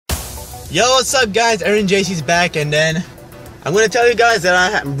Yo, what's up guys, Aaron JC's back, and then I'm gonna tell you guys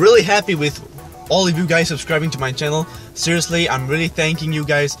that I'm really happy with all of you guys subscribing to my channel. Seriously, I'm really thanking you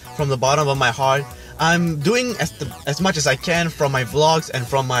guys from the bottom of my heart. I'm doing as much as I can from my vlogs and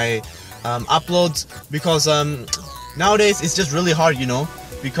from my uploads, because nowadays it's just really hard, you know,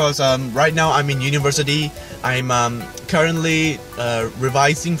 because right now I'm in university. I'm currently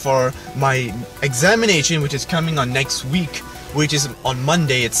revising for my examination, which is coming on next week, which is on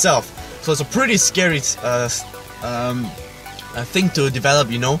Monday itself. So it's a pretty scary thing to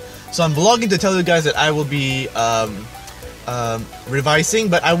develop, you know. So I'm vlogging to tell you guys that I will be revising,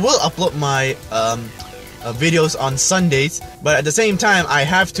 but I will upload my videos on Sundays. But at the same time, I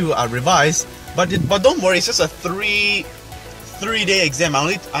have to revise. But don't worry, it's just a three-day exam.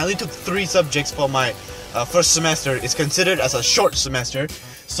 I only took 3 subjects for my first semester. It's considered as a short semester.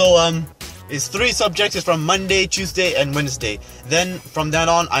 So it's 3 subjects. It's from Monday, Tuesday, and Wednesday. Then from then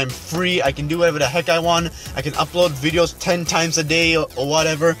on, I'm free. I can do whatever the heck I want. I can upload videos 10 times a day or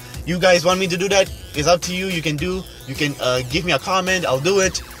whatever. You guys want me to do that? It's up to you. You can give me a comment. I'll do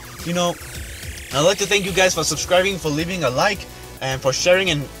it. You know, I'd like to thank you guys for subscribing, for leaving a like, and for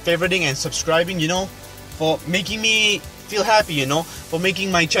sharing and favoriting and subscribing. You know, for making me feel happy. You know, for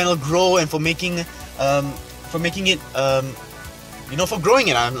making my channel grow, and for making it. You know, for growing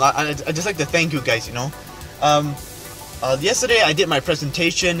it. I just like to thank you guys, you know. Yesterday I did my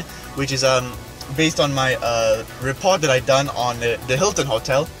presentation, which is based on my report that I done on the Hilton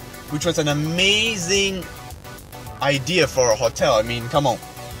Hotel, which was an amazing idea for a hotel. I mean, come on.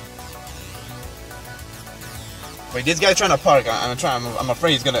 Wait, this guy's trying to park. I'm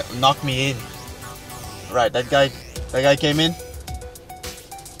afraid he's gonna knock me in. Right, that guy came in.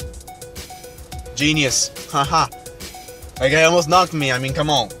 Genius, haha. That guy almost knocked me. I mean, come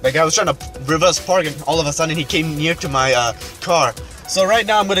on. That guy was trying to reverse park, and all of a sudden he came near to my car. So right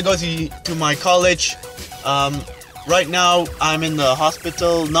now I'm gonna go to my college. Right now I'm in the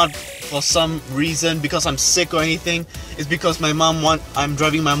hospital, not for some reason because I'm sick or anything. It's because I'm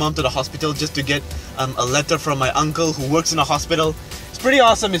driving my mom to the hospital just to get a letter from my uncle who works in a hospital. It's pretty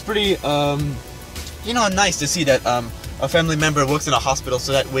awesome. It's pretty you know, nice to see that a family member works in a hospital,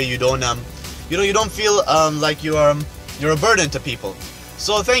 so that way you don't you don't feel like you're a burden to people.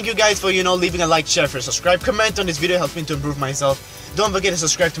 So thank you guys for, you know, leaving a like, share, subscribe, comment on this video. Helps me to improve myself. Don't forget to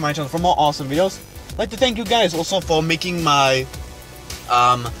subscribe to my channel for more awesome videos. I'd like to thank you guys also for making my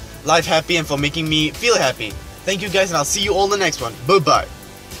life happy and for making me feel happy. Thank you guys, and I'll see you all in the next one. Bye bye.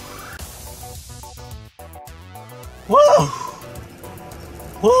 Whoa!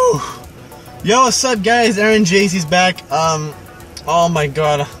 Whoa! Yo, what's up guys? Aaron JC's back. Oh my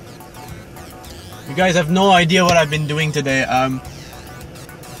god. You guys have no idea what I've been doing today.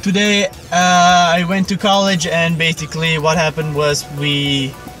 Today I went to college, and basically what happened was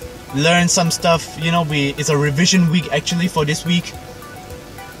we learned some stuff. You know, it's a revision week actually for this week.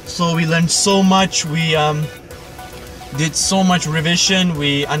 So we learned so much. We did so much revision.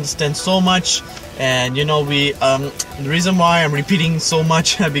 We understand so much, and you know, the reason why I'm repeating so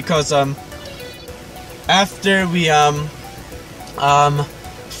much because after we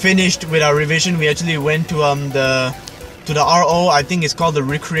finished with our revision, we actually went to the RO. I think it's called the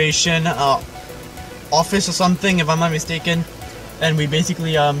recreation office or something, if I'm not mistaken. And we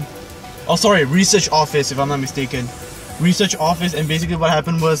basically oh sorry, research office, if I'm not mistaken. Research office. And basically what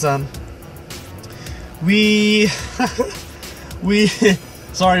happened was we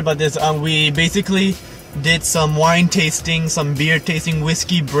sorry about this, we basically did some wine tasting, some beer tasting,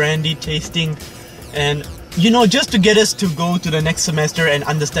 whiskey, brandy tasting, and you know, just to get us to go to the next semester and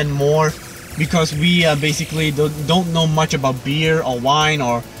understand more, because we basically don't know much about beer or wine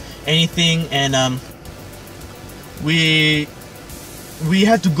or anything. And we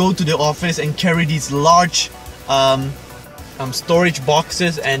had to go to the office and carry these large storage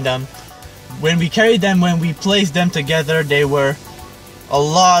boxes, and when we carried them, when we placed them together, they were a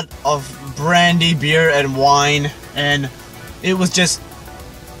lot of brandy, beer, and wine, and it was just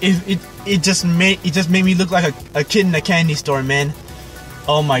it just made me look like a kid in a candy store, man.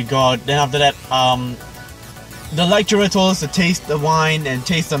 Oh my god. Then after that, the lecturer told us to taste the wine and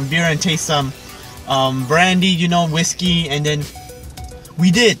taste some beer and taste some brandy, you know, whiskey, and then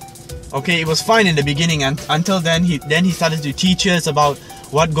we did. Okay, it was fine in the beginning, and until then he started to teach us about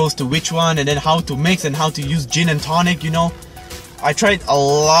what goes to which one, and then how to mix and how to use gin and tonic, you know. I tried a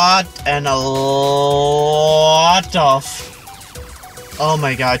lot of, oh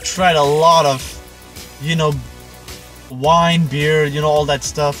my god, I tried a lot of, you know, wine, beer, you know, all that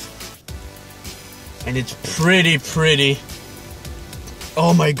stuff. And it's pretty,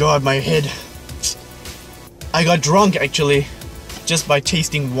 oh my god, my head. I got drunk actually. just by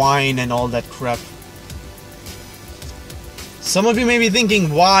tasting wine and all that crap. Some of you may be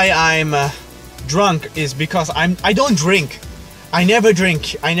thinking why I'm drunk is because I don't drink. I never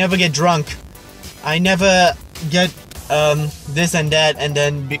drink. I never get drunk. I never get this and that, and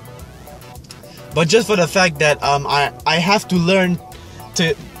then but just for the fact that I have to learn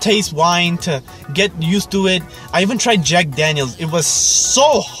to taste wine, to get used to it. I even tried Jack Daniels. It was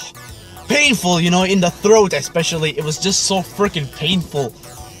so painful, you know, in the throat especially. It was just so freaking painful.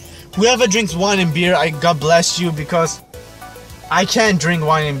 Whoever drinks wine and beer, God bless you, because I can't drink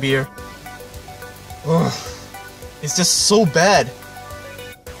wine and beer. Ugh. It's just so bad.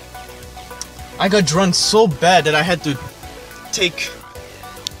 I got drunk so bad that I had to take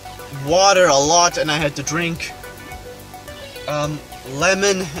water a lot, and I had to drink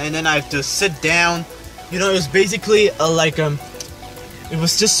lemon, and then I have to sit down. You know, it was basically it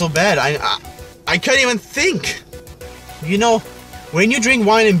was just so bad. I can't even think. You know, when you drink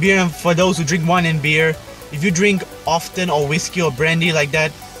wine and beer, and for those who drink wine and beer, if you drink often, or whiskey or brandy like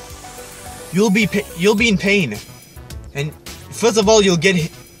that, you'll be in pain. And first of all, you'll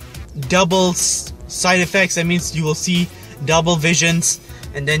get double side effects. That means you will see double visions,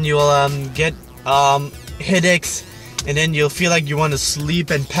 and then you will get headaches, and then you'll feel like you want to sleep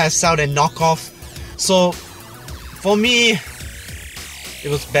and pass out and knock off. So for me, it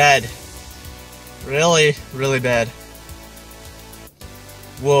was bad. Really, really bad.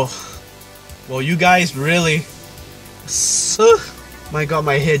 Whoa. Well, you guys really... My god,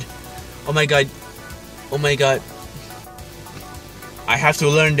 my head. Oh my god. Oh my god. I have to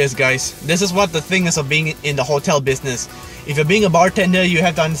learn this, guys. This is what the thing is of being in the hotel business. If you're being a bartender, you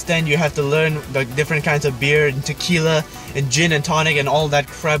have to understand, you have to learn the different kinds of beer and tequila and gin and tonic and all that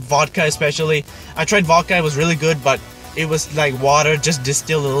crap, vodka especially. I tried vodka, it was really good, but it was like water, just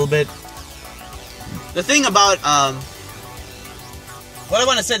distilled a little bit. The thing about, what I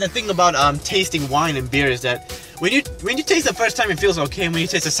want to say, the thing about tasting wine and beer is that when you taste the first time, it feels okay. When you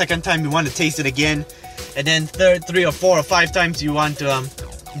taste the second time, you want to taste it again. And then third, 3 or 4 or 5 times, you want to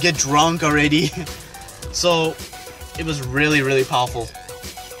get drunk already. So it was really, really powerful.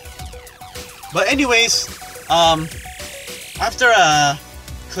 But anyways, after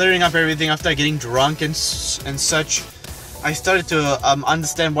clearing up everything, after getting drunk and such, I started to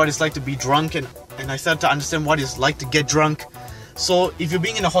understand what it's like to be drunk, and I started to understand what it's like to get drunk. So if you're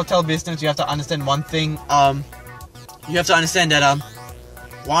being in the hotel business, you have to understand one thing. You have to understand that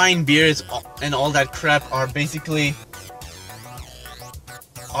wine, beers, and all that crap are basically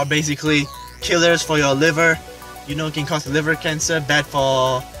killers for your liver. You know, it can cause liver cancer, bad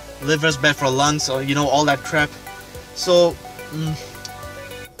for livers, bad for lungs, or you know, all that crap. So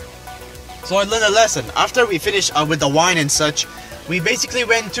so I learned a lesson. After we finished with the wine and such, we basically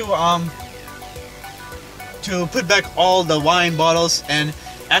went to put back all the wine bottles, and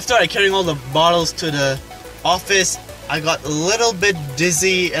after I carrying all the bottles to the office, I got a little bit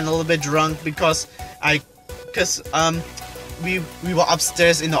dizzy and a little bit drunk because we were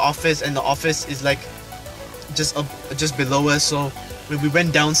upstairs in the office, and the office is like just below us. So when we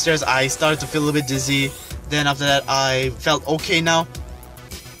went downstairs, I started to feel a little bit dizzy. Then after that, I felt okay now.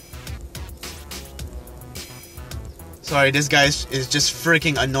 Sorry, this guy is just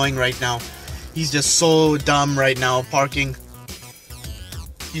freaking annoying right now. He's just so dumb right now, parking.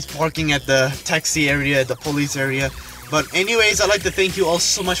 He's parking at the taxi area, at the police area. But anyways, I'd like to thank you all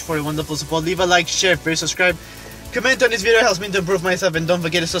so much for your wonderful support. Leave a like, share, subscribe. Comment on this video, helps me to improve myself. And don't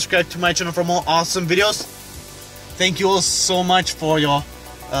forget to subscribe to my channel for more awesome videos. Thank you all so much for your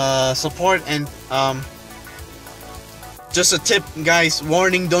support. And just a tip, guys,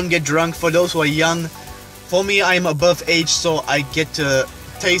 warning, don't get drunk for those who are young. For me, I'm above age, so I get to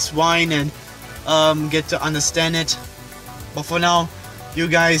taste wine and get to understand it. But for now, you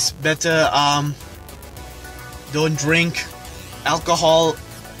guys better don't drink alcohol.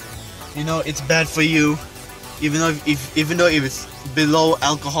 You know, it's bad for you. Even though if it's below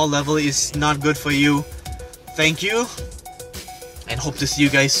alcohol level, it's not good for you. Thank you, and hope to see you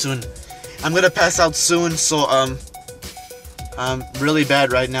guys soon. I'm gonna pass out soon, so I'm really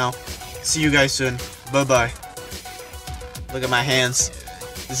bad right now. See you guys soon. Bye bye. Look at my hands.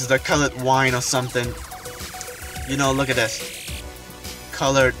 This is the colored wine or something. You know, look at this.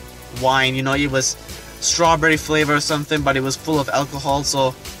 Colored wine. You know, it was strawberry flavor or something, but it was full of alcohol.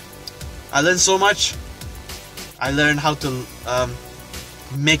 So I learned so much. I learned how to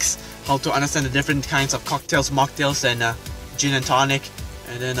mix, how to understand the different kinds of cocktails, mocktails, and gin and tonic,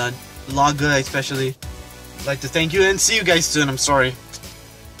 and then lager especially. I'd like to thank you and see you guys soon. I'm sorry.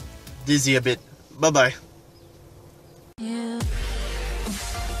 Dizzy a bit. Bye bye.